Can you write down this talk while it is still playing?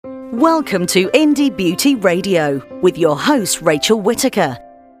Welcome to Indie Beauty Radio with your host Rachel Whitaker,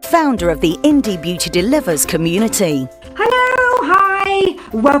 founder of the Indie Beauty Delivers community. Hello, hi,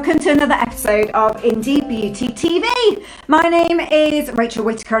 welcome to another episode of Indie Beauty TV. My name is Rachel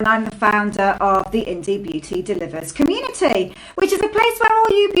Whitaker and I'm the founder of the Indie Beauty Delivers community, which is a place where all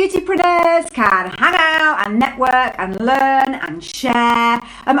you beautypreneurs can hang out and network and learn and share.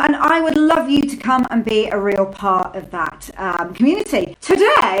 And I would love you to come and be a real part of that community.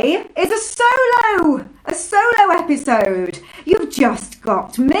 Today is a solo episode. You've just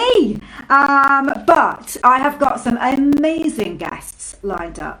got me. But I have got some amazing guests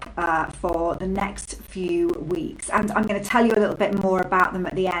lined up for the next few weeks, and I'm going to tell you a little bit more about them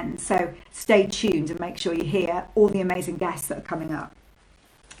at the end, so stay tuned and make sure you hear all the amazing guests that are coming up.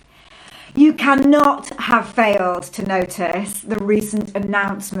 You cannot have failed to notice the recent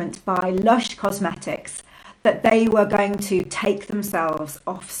announcement by Lush Cosmetics that they were going to take themselves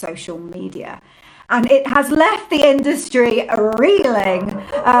off social media. And it has left the industry reeling,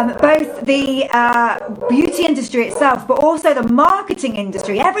 both the beauty industry itself, but also the marketing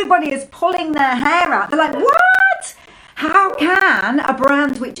industry. Everybody is pulling their hair out. They're like, what? How can a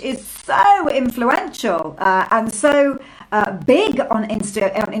brand which is so influential and so big on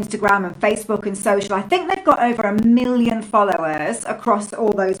Instagram and Facebook and social, I think they've got over 1 million followers across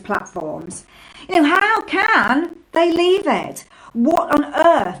all those platforms. You know, how can they leave it? What on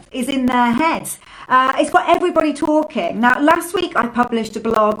earth is in their heads? It's got everybody talking. Now, last week I published a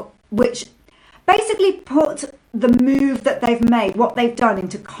blog which basically put the move that they've made, what they've done,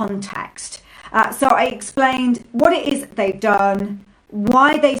 into context. So I explained what it is they've done,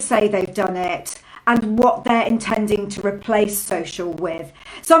 why they say they've done it, and what they're intending to replace social with.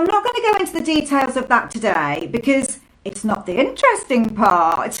 So I'm not going to go into the details of that today because it's not the interesting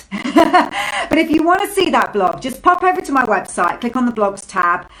part. But if you want to see that blog, just pop over to my website, click on the blogs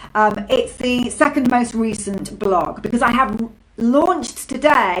tab. It's the second most recent blog because I have launched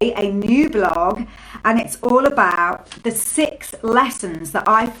today a new blog, and it's all about the 6 lessons that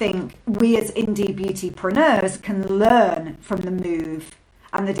I think we as indie beautypreneurs can learn from the move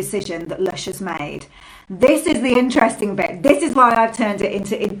and the decision that Lush has made. This is the interesting bit. This is why I've turned it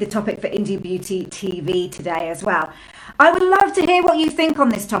into the topic for Indie Beauty TV today as well. I would love to hear what you think on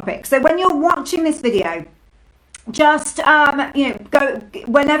this topic. So when you're watching this video, just go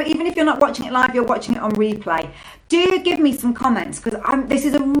whenever, even if you're not watching it live, you're watching it on replay. Do give me some comments because this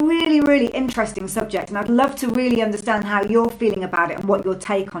is a really, really interesting subject, and I'd love to really understand how you're feeling about it and what your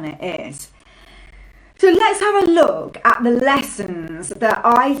take on it is. So let's have a look at the lessons that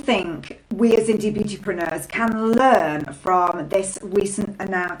I think we as indie beautypreneurs can learn from this recent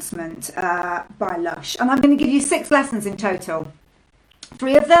announcement by Lush. And I'm going to give you 6 lessons in total.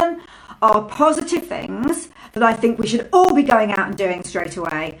 3 of them are positive things that I think we should all be going out and doing straight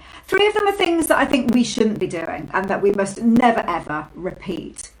away. 3 of them are things that I think we shouldn't be doing and that we must never ever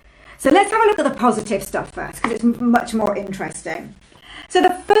repeat. So let's have a look at the positive stuff first because it's much more interesting. So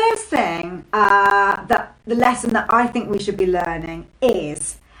the first thing, the lesson that I think we should be learning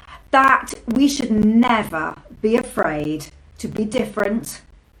is that we should never be afraid to be different,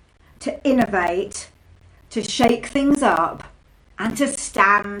 to innovate, to shake things up, and to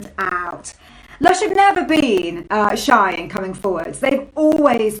stand out. Lush have never been shy in coming forwards. They've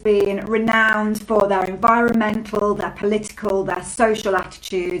always been renowned for their environmental, their political, their social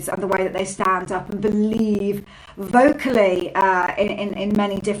attitudes and the way that they stand up and believe vocally in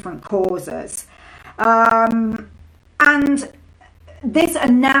many different causes. And this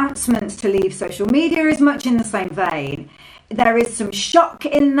announcement to leave social media is much in the same vein. There is some shock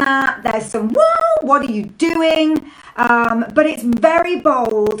in that. There's some, whoa, what are you doing? But it's very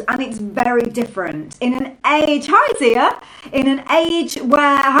bold and it's very different. In an age, hi Zia, in an age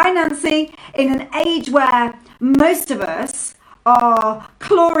where, hi Nancy, in an age where most of us are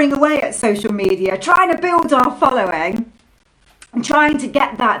clawing away at social media, trying to build our following and trying to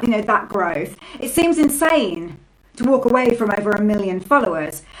get that, that growth. It seems insane to walk away from over 1 million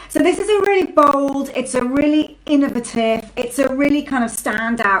followers. So this is a really bold, it's a really innovative, it's a really kind of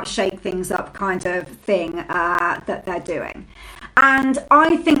stand out, shake things up kind of thing that they're doing. And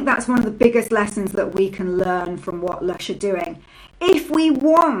I think that's one of the biggest lessons that we can learn from what Lush are doing. If we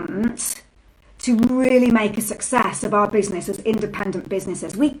want to really make a success of our business as independent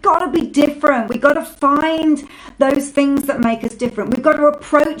businesses, we've got to be different. We've got to find those things that make us different. We've got to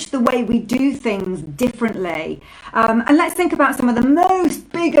approach the way we do things differently. And let's think about some of the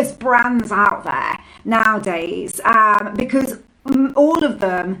biggest brands out there nowadays, because all of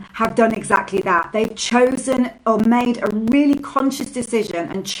them have done exactly that. They've chosen or made a really conscious decision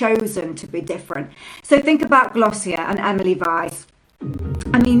and chosen to be different. So think about Glossier and Emily Weiss.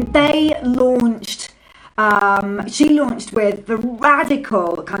 I mean, she launched with the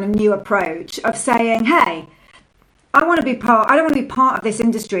radical kind of new approach of saying, hey, I don't want to be part of this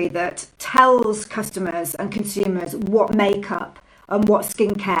industry that tells customers and consumers what makeup and what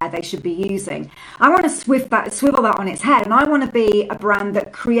skincare they should be using. I want to swivel that on its head, and I want to be a brand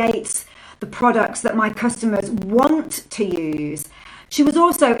that creates the products that my customers want to use. She was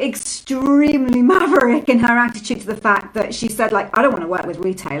also extremely maverick in her attitude to the fact that she said, like, I don't want to work with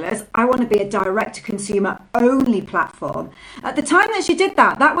retailers. I want to be a direct-to-consumer only platform. At the time that she did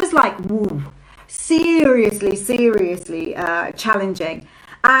that, that was like, woo, seriously challenging.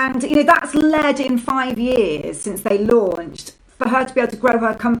 And, that's led in 5 years since they launched for her to be able to grow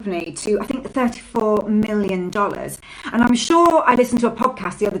her company to, I think, $34 million. And I'm sure I listened to a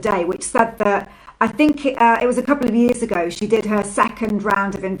podcast the other day which said that I think it was a couple of years ago, she did her second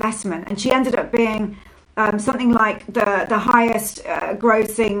round of investment, and she ended up being something like the highest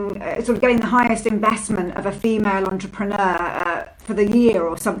grossing, sort of getting the highest investment of a female entrepreneur for the year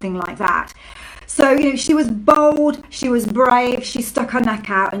or something like that. So, she was bold, she was brave, she stuck her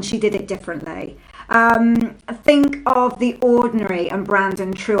neck out, and she did it differently. Think of The Ordinary and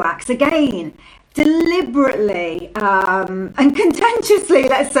Brandon Truax. Again, deliberately and contentiously,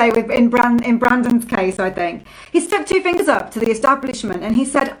 let's say, in Brandon's case, I think, he stuck two fingers up to the establishment and he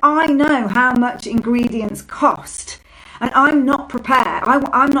said, I know how much ingredients cost, and I'm not prepared.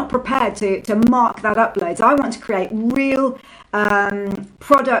 I'm not prepared to mark that up loads. I want to create real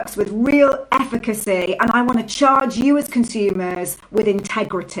products with real efficacy, and I want to charge you as consumers with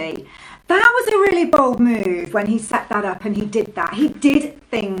integrity. That was a really bold move when he set that up, and he did that. He did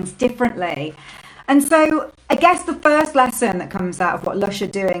things differently. And so I guess the first lesson that comes out of what Lush are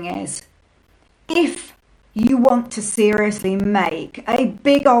doing is, if you want to seriously make a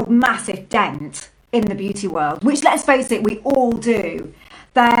big old massive dent in the beauty world, which, let's face it, we all do,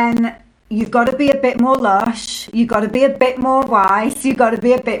 then you've got to be a bit more Lush, you've got to be a bit more Weiss, you've got to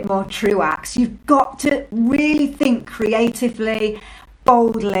be a bit more Truax. You've got to really think creatively,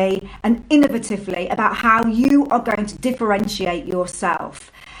 boldly and innovatively about how you are going to differentiate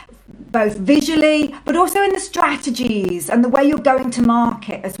yourself, both visually but also in the strategies and the way you're going to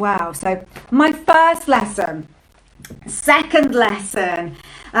market as well. So my first lesson. Second lesson,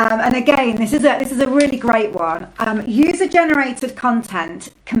 and again, this is a really great one. User-generated content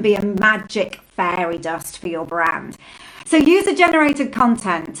can be a magic fairy dust for your brand. So user-generated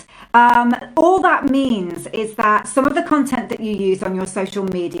content, all that means is that some of the content that you use on your social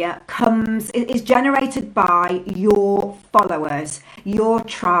media is generated by your followers, your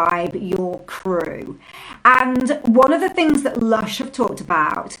tribe, your crew. And one of the things that Lush have talked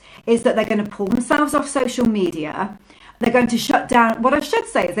about is that they're going to pull themselves off social media. They're going to shut down, what I should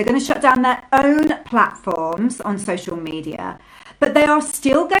say is they're going to shut down their own platforms on social media, but they are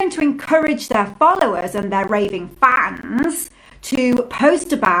still going to encourage their followers and their raving fans to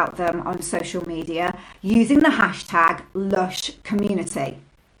post about them on social media using the hashtag #LushCommunity.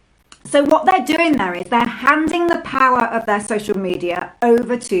 So what they're doing there is they're handing the power of their social media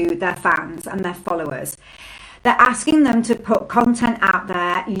over to their fans and their followers. They're asking them to put content out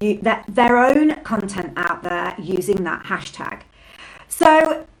there, their own content out there using that hashtag.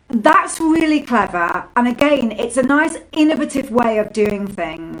 So that's really clever. And again, it's a nice innovative way of doing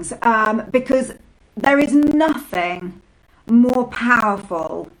things because there is nothing more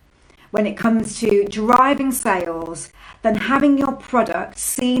powerful when it comes to driving sales than having your product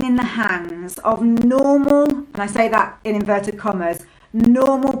seen in the hands of normal, and I say that in inverted commas,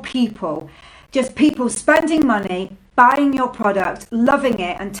 normal people. Just people spending money, buying your product, loving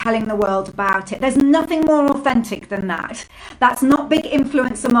it and telling the world about it. There's nothing more authentic than that. That's not big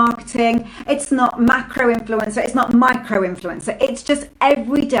influencer marketing. It's not macro influencer. It's not micro influencer. It's just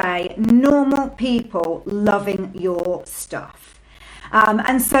everyday, normal people loving your stuff.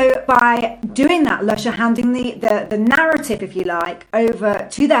 And so by doing that, Lush are handing the narrative, if you like, over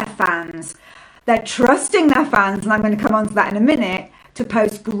to their fans. They're trusting their fans, and I'm going to come on to that in a minute, to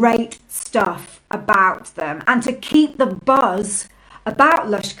post great stuff about them and to keep the buzz about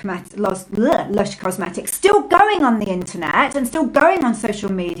Lush Cosmetics still going on the internet and still going on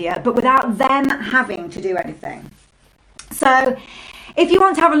social media, but without them having to do anything. So if you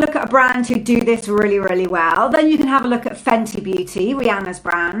want to have a look at a brand who do this really, really well, then you can have a look at Fenty Beauty, Rihanna's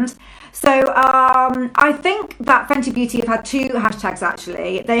brand. So I think that Fenty Beauty have had two hashtags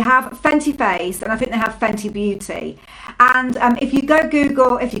actually. They have Fenty Face and I think they have Fenty Beauty. And if you go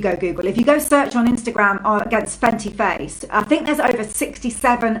search on Instagram against Fenty Face, I think there's over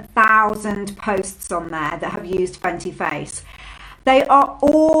 67,000 posts on there that have used Fenty Face. They are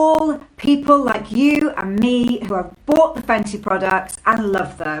all people like you and me who have bought the Fenty products and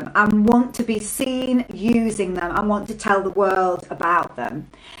love them and want to be seen using them and want to tell the world about them.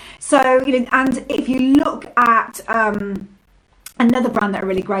 So, and if you look at another brand that are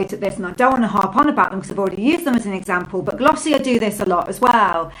really great at this, and I don't want to harp on about them because I've already used them as an example, but Glossier do this a lot as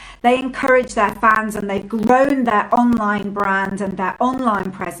well. They encourage their fans and they've grown their online brand and their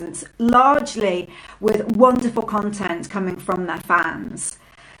online presence largely with wonderful content coming from their fans.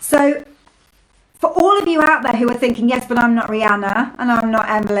 So for all of you out there who are thinking, yes, but I'm not Rihanna and I'm not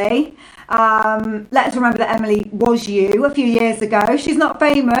Emily, let's remember that Emily was you a few years ago. She's not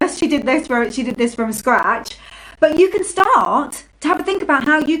famous. She did this from scratch. But you can start to have a think about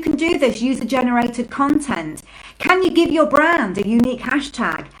how you can do this user-generated content. Can you give your brand a unique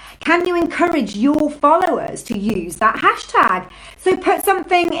hashtag? Can you encourage your followers to use that hashtag? So put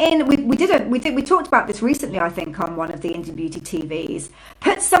something in. We talked about this recently, I think, on one of the Indie Beauty TVs.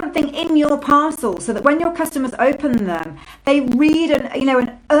 Put something in your parcel so that when your customers open them, they read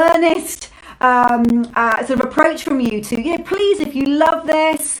an earnest sort of approach from you to, please, if you love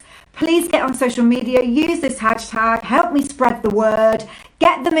this, please get on social media, use this hashtag, help me spread the word,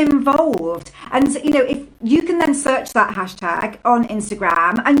 get them involved. And, if you can then search that hashtag on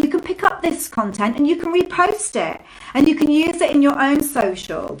Instagram and you can pick up this content and you can repost it and you can use it in your own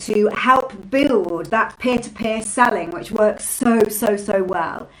social to help build that peer-to-peer selling, which works so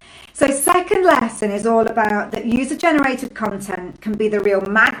well. So second lesson is all about that user-generated content can be the real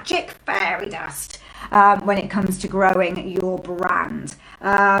magic fairy dust when it comes to growing your brand.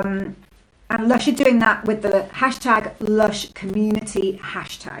 And Lush are doing that with the hashtag Lush Community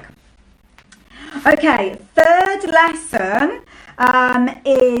hashtag. Okay, third lesson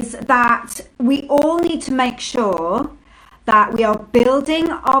is that we all need to make sure that we are building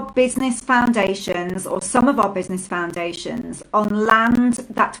our business foundations, or some of our business foundations, on land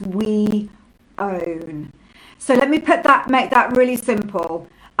that we own. So let me make that really simple.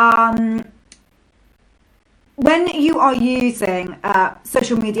 When you are using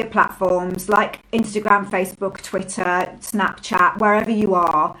social media platforms like Instagram, Facebook, Twitter, Snapchat, wherever you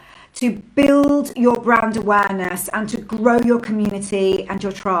are, to build your brand awareness and to grow your community and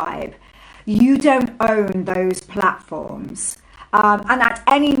your tribe, you don't own those platforms. And at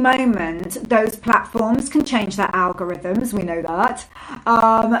any moment, those platforms can change their algorithms. We know that.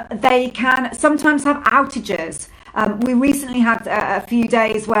 They can sometimes have outages. We recently had a few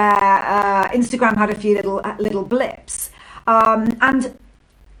days where Instagram had a few little blips. And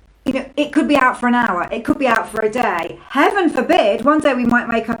it could be out for an hour. It could be out for a day. Heaven forbid, one day we might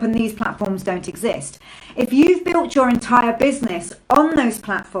wake up and these platforms don't exist. If you've built your entire business on those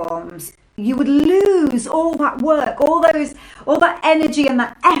platforms, you would lose all that work, all that energy and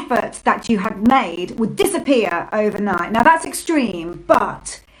that effort that you had made would disappear overnight. Now that's extreme,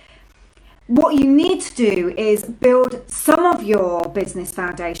 but what you need to do is build some of your business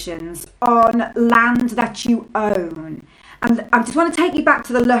foundations on land that you own. And I just want to take you back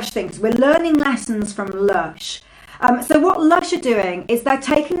to the Lush thing, because we're learning lessons from Lush. So what Lush are doing is they're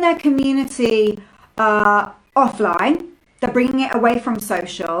taking their community offline, they're bringing it away from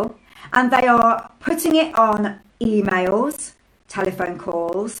social, and they are putting it on emails, telephone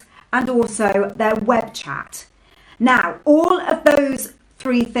calls, and also their web chat. Now, all of those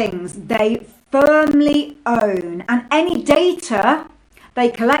three things they firmly own, and any data they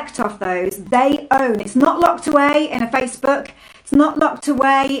collect off those, they own. It's not locked away in a Facebook. It's not locked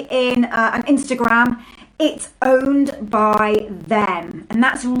away in an Instagram. It's owned by them. And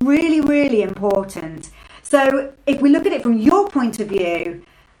that's really, really important. So if we look at it from your point of view,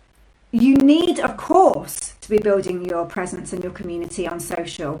 you need, of course, to be building your presence and your community on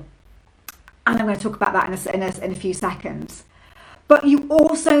social. And I'm going to talk about that in a few seconds. But you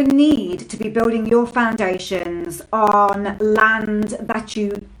also need to be building your foundations on land that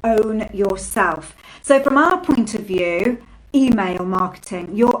you own yourself. So from our point of view, email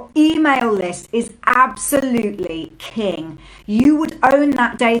marketing, your email list is absolutely king. You would own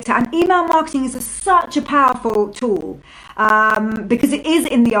that data, and email marketing is such a powerful tool because it is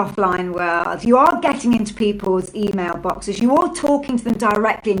in the offline world. You are getting into people's email boxes, you are talking to them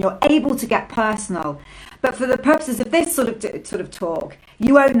directly, and you're able to get personal. But for the purposes of this sort of talk,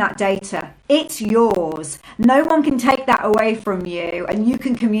 you own that data. It's yours. No one can take that away from you, and you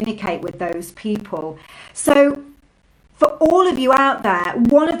can communicate with those people. So for all of you out there,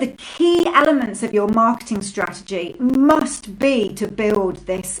 one of the key elements of your marketing strategy must be to build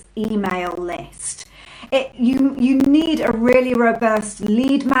this email list. You need a really robust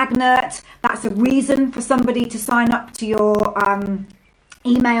lead magnet. That's a reason for somebody to sign up to your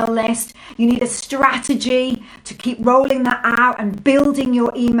email list. You need a strategy to keep rolling that out and building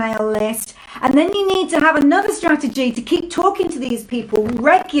your email list. And then you need to have another strategy to keep talking to these people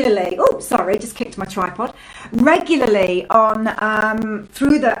regularly. Oh, sorry, just kicked my tripod. Regularly on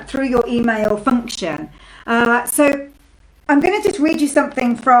through your email function. So I'm going to just read you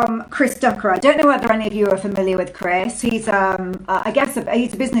something from Chris Ducker. I don't know whether any of you are familiar with Chris. He's,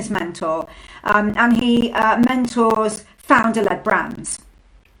 he's a business mentor, and he mentors founder-led brands.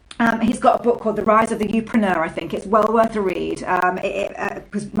 He's got a book called The Rise of the Youpreneur, I think. It's well worth a read,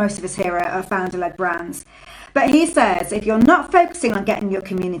 because most of us here are founder-led brands. But he says, if you're not focusing on getting your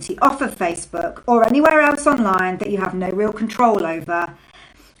community off of Facebook or anywhere else online that you have no real control over,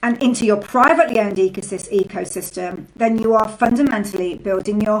 and into your privately owned ecosystem, then you are fundamentally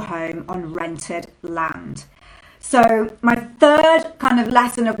building your home on rented land. So my third kind of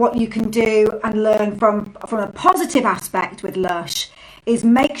lesson of what you can do and learn from a positive aspect with Lush is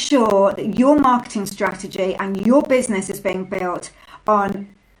make sure that your marketing strategy and your business is being built on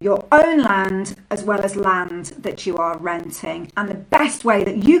your own land as well as land that you are renting. And the best way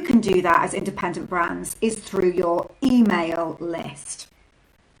that you can do that as independent brands is through your email list.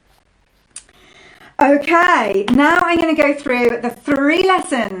 Okay, now I'm going to go through the 3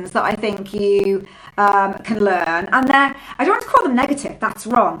 lessons that I think you can learn. And I don't want to call them negative, that's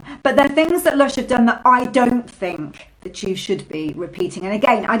wrong. But they're things that Lush have done that I don't think that you should be repeating. And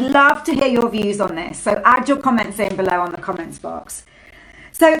again, I'd love to hear your views on this. So add your comments in below on the comments box.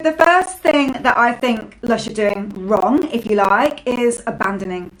 So the first thing that I think Lush are doing wrong, if you like, is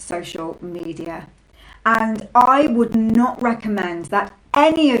abandoning social media. And I would not recommend that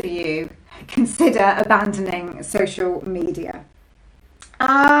any of you consider abandoning social media.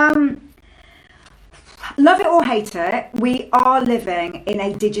 Love it or hate it, we are living in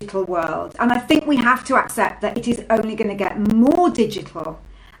a digital world, and I think we have to accept that it is only going to get more digital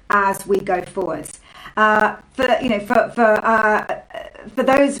as we go forwards. For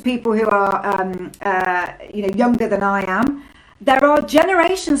those people who are younger than I am, there are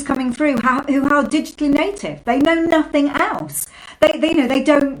generations coming through who are digitally native. They know nothing else. They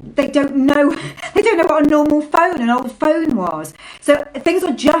don't know what a normal phone, an old phone was. So things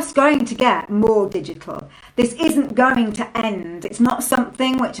are just going to get more digital. This isn't going to end. It's not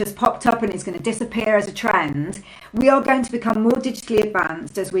something which has popped up and is going to disappear as a trend. We are going to become more digitally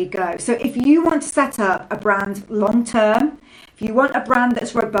advanced as we go. So if you want to set up a brand long term, if you want a brand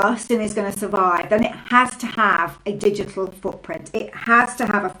that's robust and is going to survive, then it has to have a digital footprint. It has to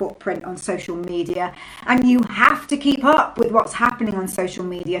have a footprint on social media, and you have to keep up with what's happening on social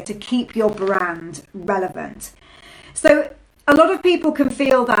media to keep your brand relevant. So a lot of people can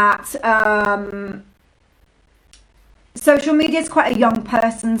feel that social media is quite a young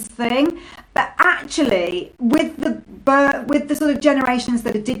person's thing, but actually with the sort of generations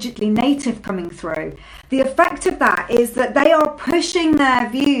that are digitally native coming through, the effect of that is that they are pushing their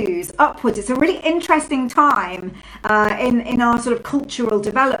views upwards. It's a really interesting time in our sort of cultural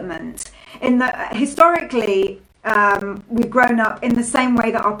development, in that historically we've grown up in the same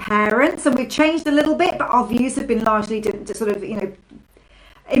way that our parents, and we've changed a little bit, but our views have been largely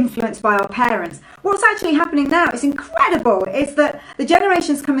influenced by our parents. What's actually happening now is incredible, is that the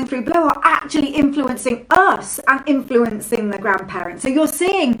generations coming through below are actually influencing us and influencing the grandparents. So you're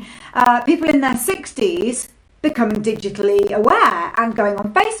seeing people in their 60s becoming digitally aware and going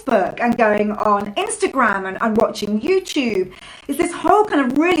on Facebook and going on Instagram and watching YouTube. It's this whole kind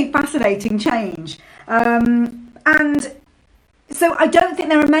of really fascinating change. And so I don't think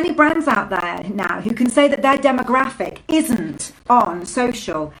there are many brands out there now who can say that their demographic isn't on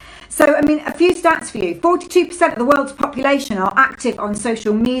social. So, I mean, a few stats for you. 42% of the world's population are active on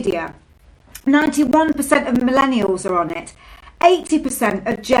social media. 91% of millennials are on it. 80%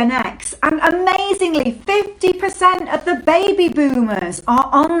 of Gen X. And amazingly, 50% of the baby boomers are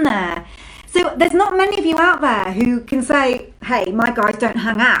on there. So there's not many of you out there who can say, hey, my guys don't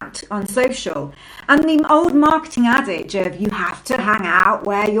hang out on social. And the old marketing adage of you have to hang out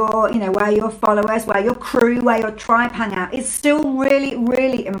where your followers, where your crew, where your tribe hang out is still really,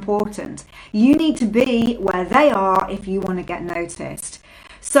 really important. You need to be where they are if you want to get noticed.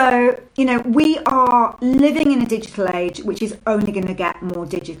 So, we are living in a digital age, which is only going to get more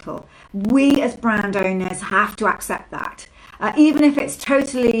digital. We as brand owners have to accept that, even if it's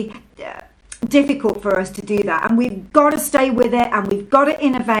totally difficult for us to do that, and we've got to stay with it, and we've got to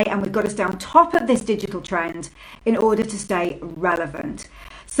innovate, and we've got to stay on top of this digital trend in order to stay relevant.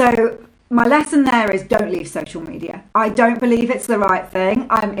 So my lesson there is don't leave social media. I don't believe it's the right thing.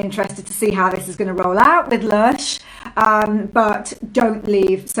 I'm interested to see how this is going to roll out with Lush, but don't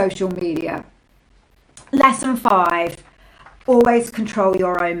leave social media. Lesson 5, always control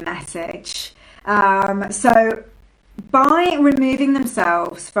your own message. So by removing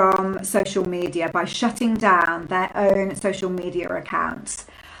themselves from social media, by shutting down their own social media accounts,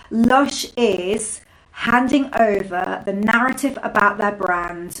 Lush is handing over the narrative about their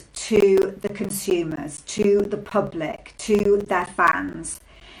brand to the consumers, to the public, to their fans.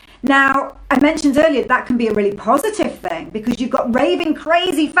 Now, I mentioned earlier that can be a really positive thing because you've got raving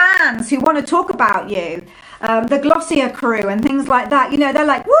crazy fans who want to talk about you, the Glossier crew and things like that. You know, they're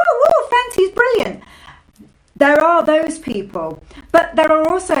like, woo, woo, Fenty's brilliant. There are those people, but there are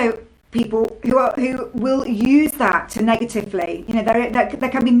also people who will use that to negatively. You know, there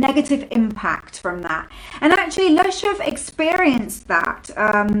can be negative impact from that. And actually, Lush have experienced that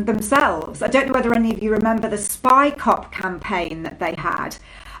themselves. I don't know whether any of you remember the Spy Cop campaign that they had,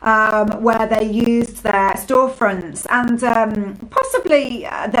 where they used their storefronts and possibly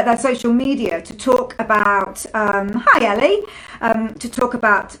their social media to talk about, hi Ellie, to talk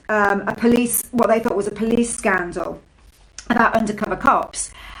about what they thought was a police scandal about undercover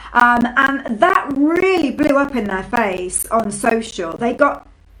cops. And that really blew up in their face on social. They got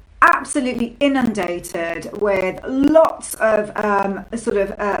absolutely inundated with lots of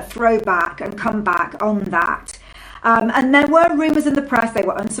throwback and comeback on that. And there were rumours in the press, they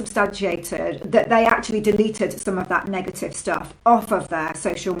were unsubstantiated, that they actually deleted some of that negative stuff off of their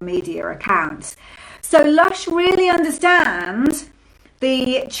social media accounts. So Lush really understand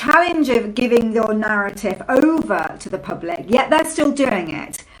the challenge of giving your narrative over to the public, yet they're still doing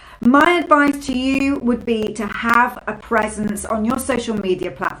it. My advice to you would be to have a presence on your social media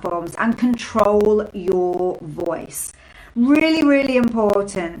platforms and control your voice. Really, really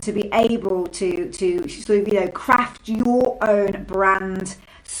important to be able to sort of, craft your own brand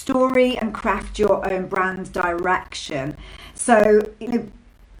story and craft your own brand direction. So,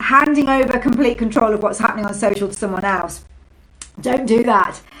 handing over complete control of what's happening on social to someone else, don't do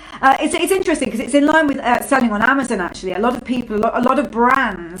that. It's interesting because it's in line with selling on Amazon. Actually, a lot of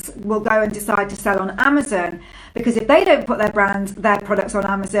brands will go and decide to sell on Amazon because if they don't put their products on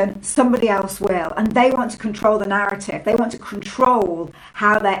Amazon, somebody else will, and they want to control the narrative. They want to control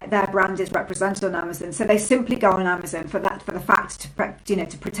how their brand is represented on Amazon. So they simply go on Amazon for the fact to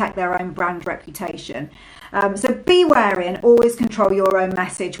protect their own brand reputation. So be wary and always control your own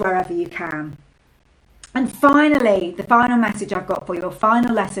message wherever you can. And finally, the final message I've got for you, your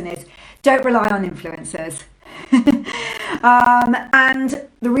final lesson is don't rely on influencers. And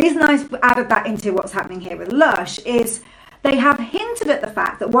the reason I've added that into what's happening here with Lush is they have hinted at the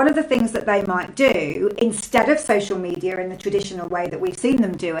fact that one of the things that they might do instead of social media in the traditional way that we've seen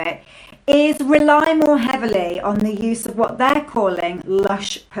them do it is rely more heavily on the use of what they're calling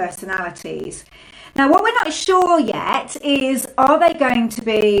Lush personalities. Now, what we're not sure yet is, are they going to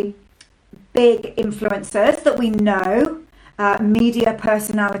be big influencers that we know, media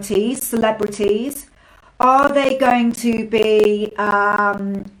personalities, celebrities? Are they going to be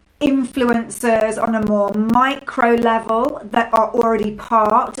influencers on a more micro level that are already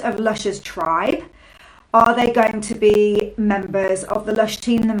part of Lush's tribe? Are they going to be members of the Lush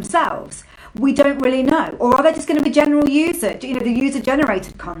team themselves? We don't really know. Or are they just going to be general the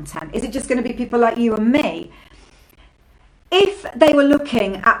user-generated content? Is it just going to be people like you and me? If they were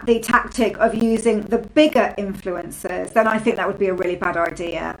looking at the tactic of using the bigger influencers, then I think that would be a really bad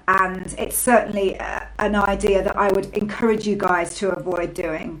idea. And it's certainly an idea that I would encourage you guys to avoid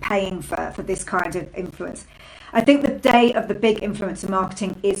doing, paying for this kind of influence. I think the day of the big influencer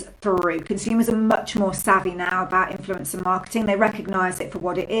marketing is through. Consumers are much more savvy now about influencer marketing. They recognise it for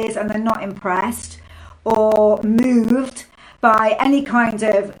what it is, and they're not impressed or moved by any kind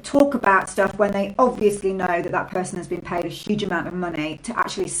of talk about stuff when they obviously know that person has been paid a huge amount of money to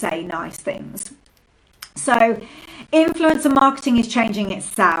actually say nice things. So influencer marketing is changing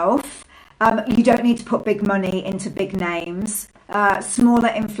itself. You don't need to put big money into big names. Smaller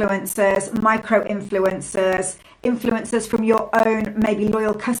influencers, micro influencers, influencers from your own maybe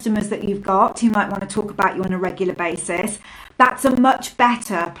loyal customers that you've got who might want to talk about you on a regular basis. That's a much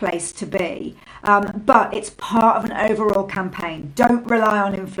better place to be. But it's part of an overall campaign. Don't rely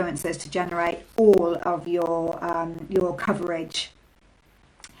on influencers to generate all of your coverage.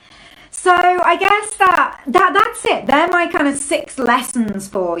 So I guess that's it. They're my kind of 6 lessons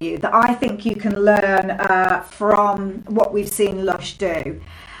for you that I think you can learn from what we've seen Lush do.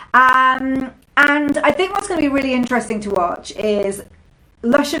 And I think what's going to be really interesting to watch is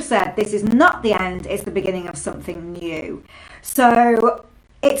Lush have said this is not the end, it's the beginning of something new. So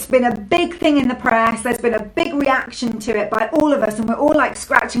it's been a big thing in the press. There's been a big reaction to it by all of us, and we're all like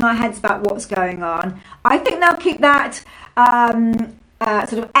scratching our heads about what's going on. I think they'll keep that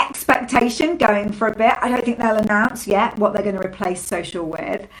sort of expectation expectation going for a bit. I don't think they'll announce yet what they're going to replace social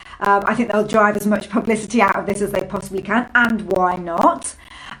with. I think they'll drive as much publicity out of this as they possibly can, and why not?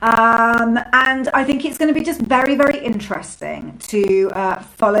 And I think it's going to be just very, very interesting to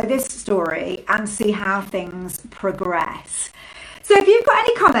follow this story and see how things progress. So if you've got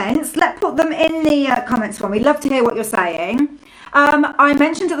any comments, let's put them in the comments one. We'd love to hear what you're saying. I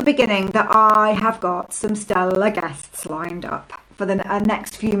mentioned at the beginning that I have got some stellar guests lined up for the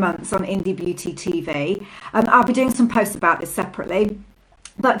next few months on Indie Beauty TV. I'll be doing some posts about this separately,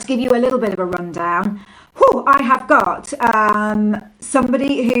 but to give you a little bit of a rundown, I have got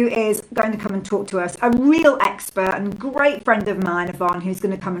somebody who is going to come and talk to us, a real expert and great friend of mine, Yvonne, who's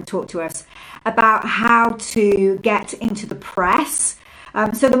going to come and talk to us about how to get into the press.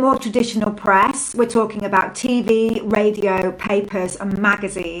 So the more traditional press, we're talking about TV, radio, papers and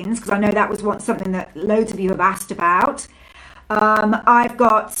magazines, because I know that was something that loads of you have asked about. I've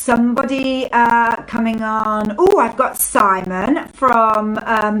got somebody coming on. I've got Simon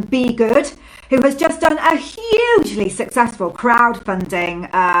from Be Good, who has just done a hugely successful crowdfunding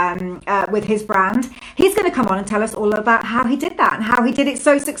with his brand. He's going to come on and tell us all about how he did that and how he did it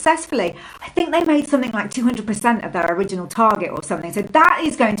so successfully. I think they made something like 200% of their original target or something. So that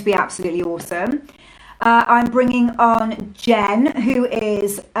is going to be absolutely awesome. I'm bringing on Jen, who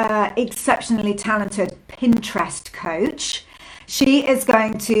is an exceptionally talented Pinterest coach. She is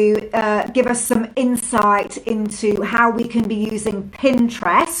going to give us some insight into how we can be using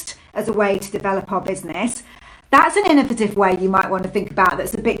Pinterest as a way to develop our business. That's an innovative way you might want to think about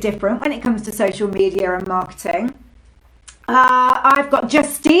that's a bit different when it comes to social media and marketing. I've got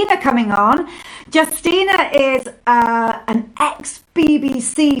Justina coming on. Justina is an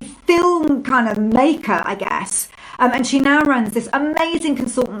ex-BBC film kind of maker, I guess. And she now runs this amazing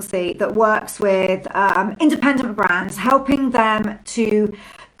consultancy that works with independent brands, helping them to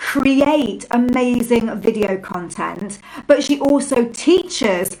create amazing video content, but she also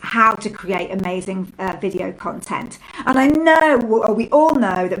teaches how to create amazing video content. And I know, we all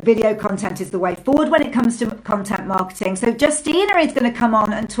know, that video content is the way forward when it comes to content marketing. So Justina is going to come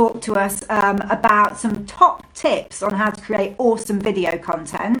on and talk to us about some top tips on how to create awesome video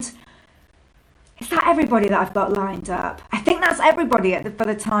content. Is that everybody that I've got lined up? I think that's everybody for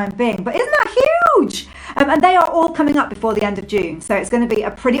the time being. But isn't that huge? And they are all coming up before the end of June. So it's going to be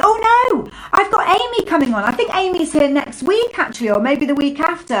a pretty... Oh, no! I've got Amy coming on. I think Amy's here next week, actually, or maybe the week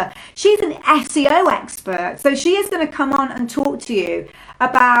after. She's an SEO expert. So she is going to come on and talk to you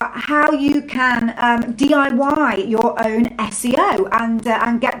about how you can DIY your own SEO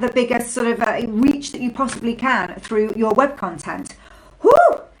and get the biggest sort of reach that you possibly can through your web content. Whoo!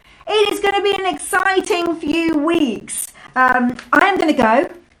 It is going to be an exciting few weeks. I am going to go.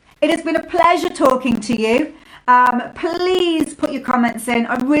 It has been a pleasure talking to you. Please put your comments in.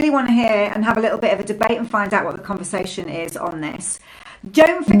 I really want to hear and have a little bit of a debate and find out what the conversation is on this.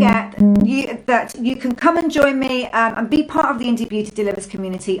 Don't forget that you can come and join me and be part of the Indie Beauty Delivers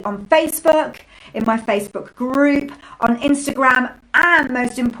community on Facebook, in my Facebook group, on Instagram, and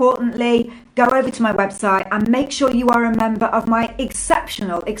most importantly, go over to my website and make sure you are a member of my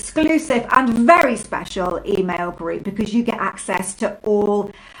exceptional, exclusive and very special email group, because you get access to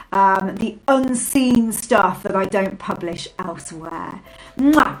all the unseen stuff that I don't publish elsewhere.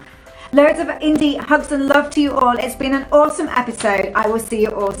 Mwah! Loads of indie hugs and love to you all. It's been an awesome episode. I will see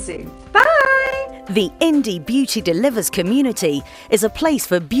you all soon. Bye! The Indie Beauty Delivers community is a place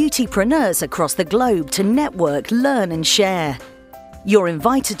for beautypreneurs across the globe to network, learn and share. You're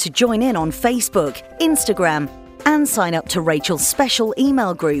invited to join in on Facebook, Instagram, and sign up to Rachel's special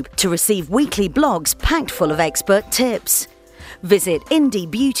email group to receive weekly blogs packed full of expert tips. Visit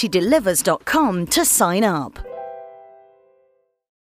indiebeautydelivers.com to sign up.